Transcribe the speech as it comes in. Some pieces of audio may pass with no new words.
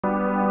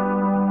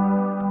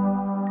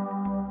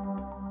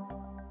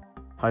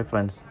Hi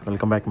friends,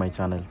 welcome back to my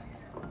channel.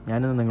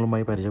 ഞാനിന്ന്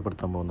നിങ്ങളുമായി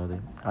പരിചയപ്പെടുത്താൻ പോകുന്നത്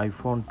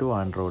ഐഫോൺ ടു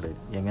ആൻഡ്രോയിഡ്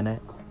എങ്ങനെ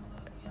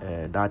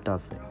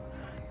ഡാറ്റാസ്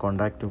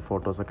കോണ്ടാക്റ്റും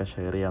ഫോട്ടോസൊക്കെ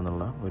ഷെയർ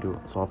ചെയ്യാന്നുള്ള ഒരു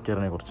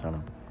സോഫ്റ്റ്വെയറിനെ കുറിച്ചാണ്.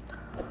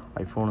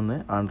 ഐഫോണിൽ നിന്ന്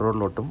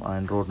ആൻഡ്രോയിഡിലോട്ടും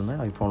ആൻഡ്രോയിഡിൽ നിന്ന്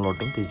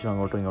ഐഫോണിലോട്ടും തിരിച്ചും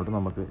അങ്ങോട്ടും ഇങ്ങോട്ടും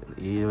നമുക്ക്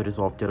ഈ ഒരു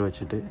സോഫ്റ്റ്വെയർ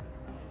വെച്ചിട്ട്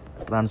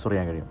ട്രാൻസ്ഫർ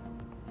ചെയ്യാൻ കഴിയും.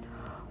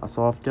 ആ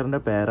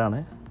സോഫ്റ്റ്വെയറിൻ്റെ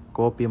പേരാണ്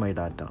കോപ്പി മൈ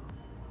ഡാറ്റ.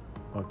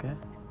 ഓക്കെ,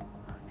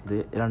 ഇത്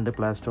 2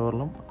 പ്ലേ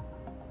സ്റ്റോറിലും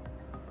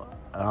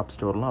ആപ്പ്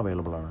സ്റ്റോറിലും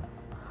അവൈലബിൾ ആണ്.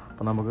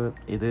 അപ്പോൾ നമുക്ക്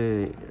ഇത്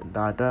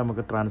ഡാറ്റ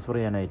നമുക്ക് ട്രാൻസ്ഫർ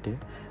ചെയ്യാനായിട്ട്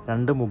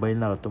 2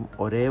 മൊബൈലിനകത്തും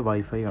ഒരേ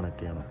വൈഫൈ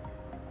കണക്ട് ചെയ്യണം.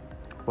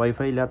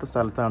 വൈഫൈ ഇല്ലാത്ത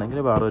സ്ഥലത്താണെങ്കിൽ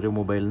വേറൊരു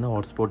മൊബൈലിൽ നിന്ന്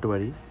ഹോട്ട്സ്പോട്ട്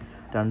വഴി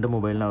 2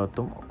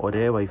 മൊബൈലിനകത്തും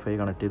ഒരേ വൈഫൈ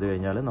കണക്ട് ചെയ്ത്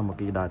കഴിഞ്ഞാൽ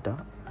നമുക്ക് ഈ ഡാറ്റ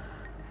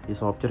ഈ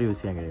സോഫ്റ്റ്വെയർ യൂസ്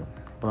ചെയ്യാൻ കഴിയും.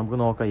 അപ്പോൾ നമുക്ക്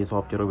നോക്കാം ഈ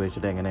സോഫ്റ്റ്വെയർ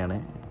ഉപയോഗിച്ചിട്ട് എങ്ങനെയാണ്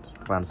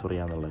ട്രാൻസ്ഫർ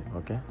ചെയ്യാന്നുള്ളത്.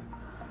 ഓക്കെ,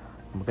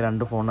 നമുക്ക്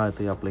 2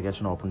 ഫോണിനകത്ത് ഈ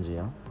ആപ്ലിക്കേഷൻ ഓപ്പൺ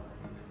ചെയ്യാം.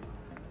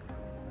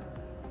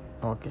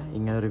 ഓക്കെ,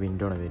 ഇങ്ങനൊരു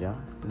വിൻഡോ ആണ് വരിക.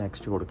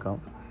 നെക്സ്റ്റ് കൊടുക്കാം.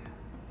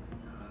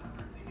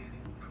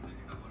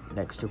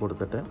 നെക്സ്റ്റ്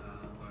കൊടുത്തിട്ട്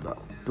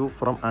to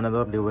from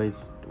another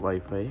device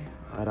wifi,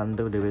 ആ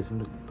 2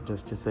 ഡിവൈസിൻ്റെ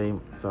ജസ്റ്റ് സെയിം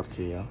സെർച്ച്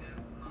ചെയ്യാം.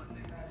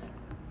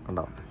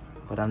 ഉണ്ടാവും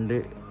അപ്പോൾ 2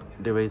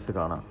 ഡിവൈസ്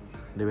കാണാം.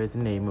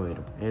 ഡിവൈസിൻ്റെ നെയിം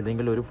വരും.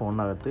 ഏതെങ്കിലും ഒരു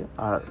ഫോണിനകത്ത്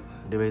ആ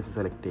ഡിവൈസ്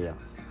സെലക്ട് ചെയ്യാം.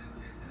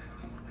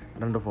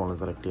 2 ഫോണിൽ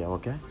സെലക്ട് ചെയ്യാം.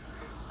 ഓക്കെ,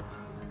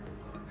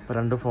 അപ്പോൾ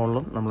 2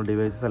 ഫോണിലും നമ്മൾ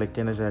ഡിവൈസ് സെലക്ട്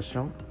ചെയ്തതിന്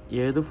ശേഷം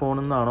ഏത്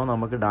ഫോണിൽ നിന്നാണോ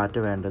നമുക്ക് ഡാറ്റ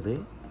വേണ്ടത്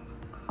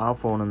ആ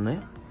ഫോണിൽ നിന്ന്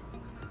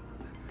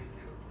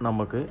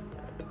നമുക്ക്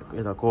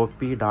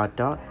copy data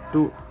to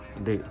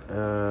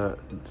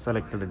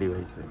selected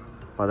device.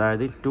 അപ്പോൾ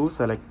അതായത് ടു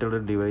സെലക്റ്റഡ്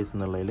ഡിവൈസ്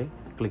എന്നുള്ളതിൽ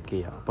ക്ലിക്ക്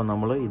ചെയ്യുക. അപ്പോൾ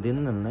നമ്മൾ ഇതിൽ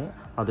നിന്ന്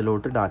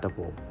അതിലോട്ട് ഡാറ്റ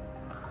പോകും.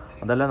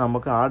 അതല്ല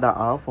നമുക്ക്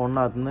ആ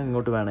ഫോണിനകത്ത് നിന്ന്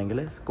ഇങ്ങോട്ട്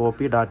വേണമെങ്കിൽ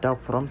copy data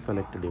from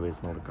select device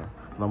എന്ന് കൊടുക്കാം.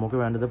 നമുക്ക്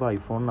വേണ്ടത് ഇപ്പോൾ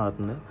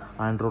ഐഫോണിനകത്ത് നിന്ന്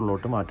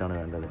ആൻഡ്രോയിഡിലോട്ട് മാറ്റാണ്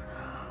വേണ്ടത്.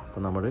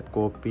 അപ്പോൾ നമ്മൾ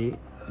copy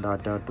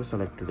data to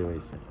select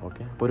device.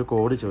 Okay, അപ്പോൾ ഒരു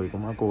കോഡ്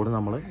ചോദിക്കും. ആ കോഡ്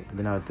നമ്മൾ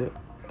ഇതിനകത്ത്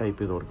ടൈപ്പ്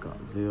ചെയ്ത് കൊടുക്കുക.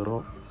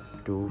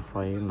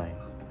 0259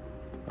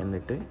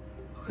 എന്നിട്ട്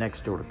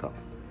നെക്സ്റ്റ് കൊടുക്കാം.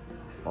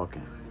 ഓക്കെ,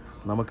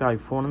 നമുക്ക്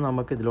ഐഫോണിൽ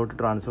നമുക്ക് ഇതിലോട്ട്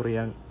ട്രാൻസ്ഫർ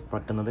ചെയ്യാൻ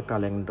പറ്റുന്നത്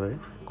calendar,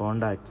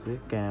 contacts,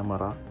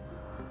 camera,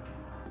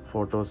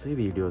 photos,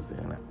 videos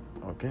അങ്ങനെ.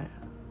 ഓക്കെ,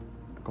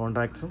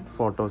 കോണ്ടാക്ട്സും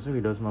ഫോട്ടോസും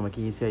വീഡിയോസും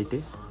നമുക്ക് ഈസി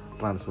ആയിട്ട്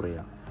ട്രാൻസ്ഫർ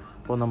ചെയ്യാം.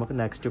 അപ്പോൾ നമുക്ക്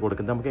നെക്സ്റ്റ്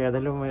കൊടുക്കാം. നമുക്ക്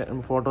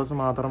ഏതെങ്കിലും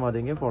ഫോട്ടോസ് മാത്രം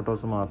മതിയെങ്കിൽ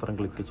ഫോട്ടോസ് മാത്രം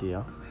ക്ലിക്ക്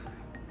ചെയ്യാം.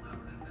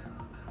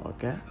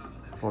 ഓക്കെ,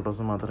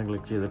 ഫോട്ടോസ് മാത്രം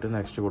ക്ലിക്ക് ചെയ്തിട്ട്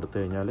നെക്സ്റ്റ് കൊടുത്തു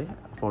കഴിഞ്ഞാൽ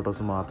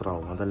ഫോട്ടോസ്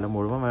മാത്രമാവും. അതെല്ലാം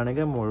മുഴുവൻ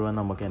വേണമെങ്കിൽ മുഴുവൻ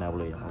നമുക്ക് എനേബിൾ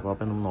ചെയ്യാം. അപ്പോൾ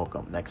നമുക്ക്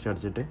നോക്കാം. നെക്സ്റ്റ്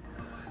അടിച്ചിട്ട്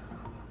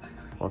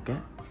ഓക്കെ,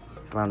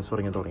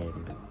 ട്രാൻസ്ഫറിങ്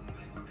തുടങ്ങിയിട്ടുണ്ട്.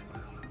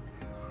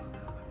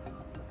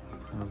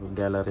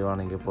 ഗാലറി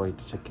വേണമെങ്കിൽ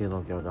പോയിട്ട് ചെക്ക് ചെയ്ത്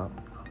നോക്കി നോക്കാം.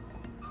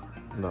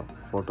 എന്താ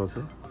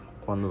ഫോട്ടോസ്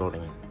വന്നു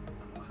തുടങ്ങി.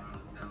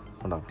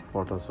 ഉണ്ടോ,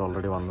 ഫോട്ടോസ്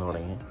ഓൾറെഡി വന്നു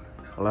തുടങ്ങി.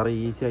 വളരെ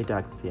ഈസി ആയിട്ട്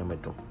ആക്സസ് ചെയ്യാൻ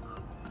പറ്റും.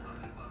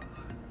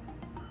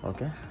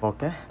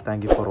 Okay,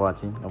 thank you for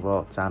watching. അപ്പോൾ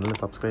ചാനൽ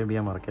സബ്സ്ക്രൈബ്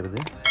ചെയ്യാൻ മറക്കരുത്.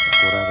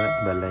 കൂടാതെ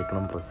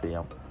ബെല്ലൈക്കണും പ്രസ്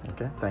ചെയ്യാം.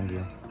 Okay, thank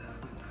you.